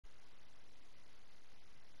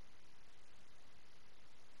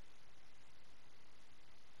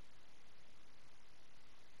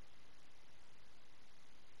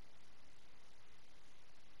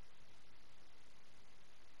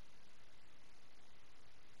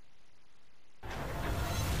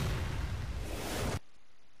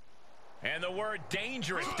And the word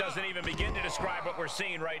dangerous doesn't even begin to describe what we're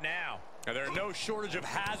seeing right now. And there are no shortage of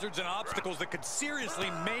hazards and obstacles that could seriously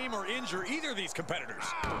maim or injure either of these competitors.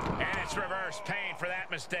 And it's reverse pain for that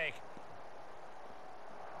mistake.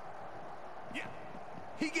 Yeah.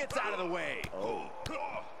 He gets out of the way. Oh.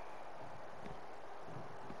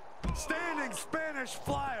 Standing Spanish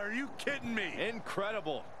fly, are you kidding me?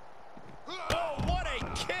 Incredible. Oh, what a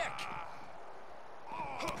kick!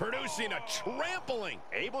 Producing a trampling.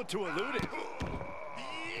 Able to elude it.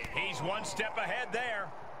 He's one step ahead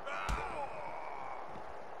there.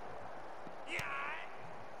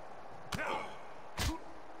 Now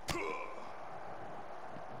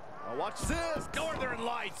watch this. Northern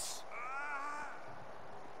Lights.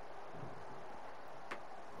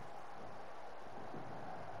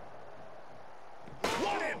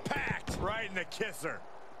 What impact! Right in the kisser.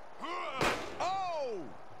 Oh!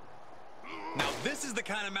 Now, this is the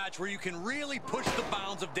kind of match where you can really push the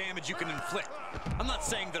bounds of damage you can inflict. I'm not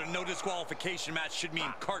saying that a no disqualification match should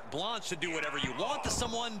mean carte blanche to do whatever you want to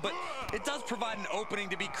someone, but it does provide an opening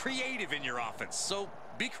to be creative in your offense, so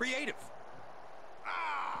be creative.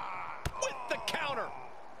 With the counter.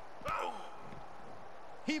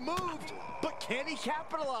 He moved, but can he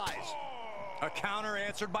capitalize? A counter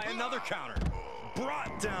answered by another counter.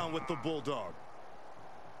 Brought down with the Bulldog.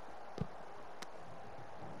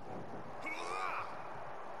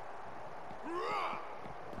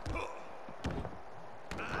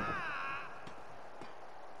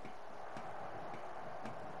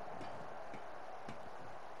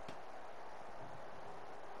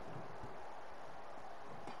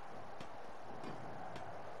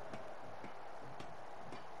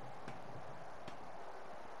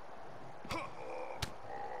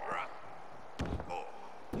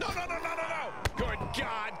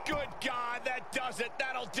 Good God, that does it.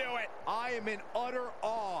 That'll do it. I am in utter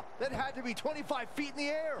awe. That had to be 25 feet in the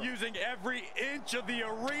air. Using every inch of the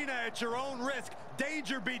arena at your own risk.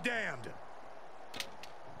 Danger be damned.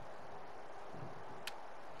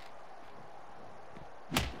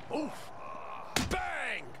 Oof.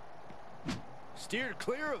 Bang! Steered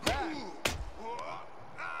clear of that.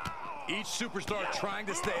 Each superstar trying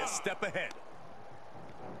to stay a step ahead.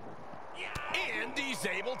 And he's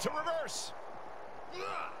able to reverse.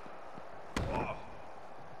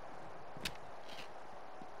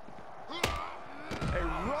 A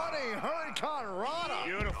running Hurricane Rana.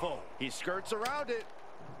 Beautiful. He skirts around it.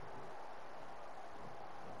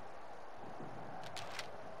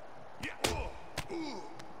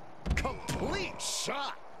 Complete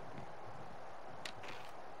shot.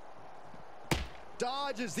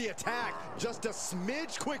 Dodges the attack just a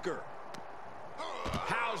smidge quicker.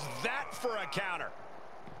 How's that for a counter?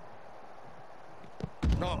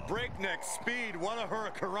 Oh, breakneck speed, what a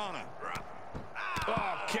Hurricanrana.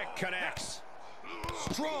 Oh, kick connects.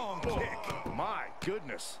 Strong kick. My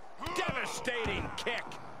goodness. Devastating kick.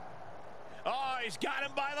 Oh, he's got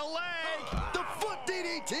him by the leg. The foot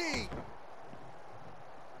DDT.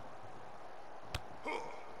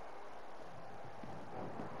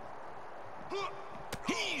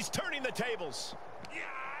 He's turning the tables.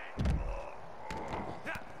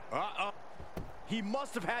 Uh-oh. He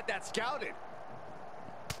must have had that scouted.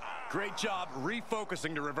 Great job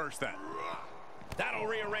refocusing to reverse that. That'll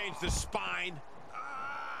rearrange the spine.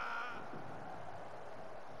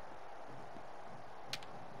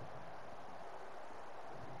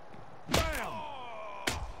 Bam!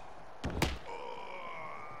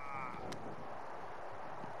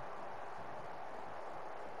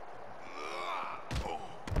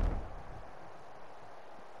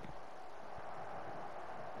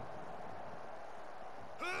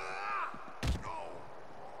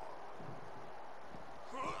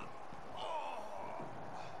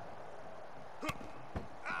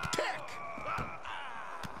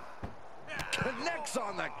 Connects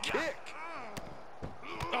on the kick.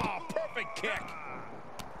 Oh, perfect kick.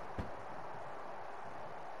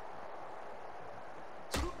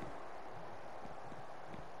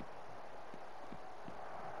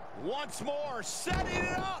 Once more, setting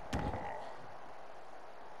it up.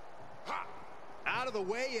 Out of the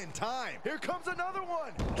way in time. Here comes another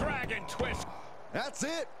one. Dragon twist. That's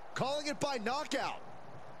it. Calling it by knockout.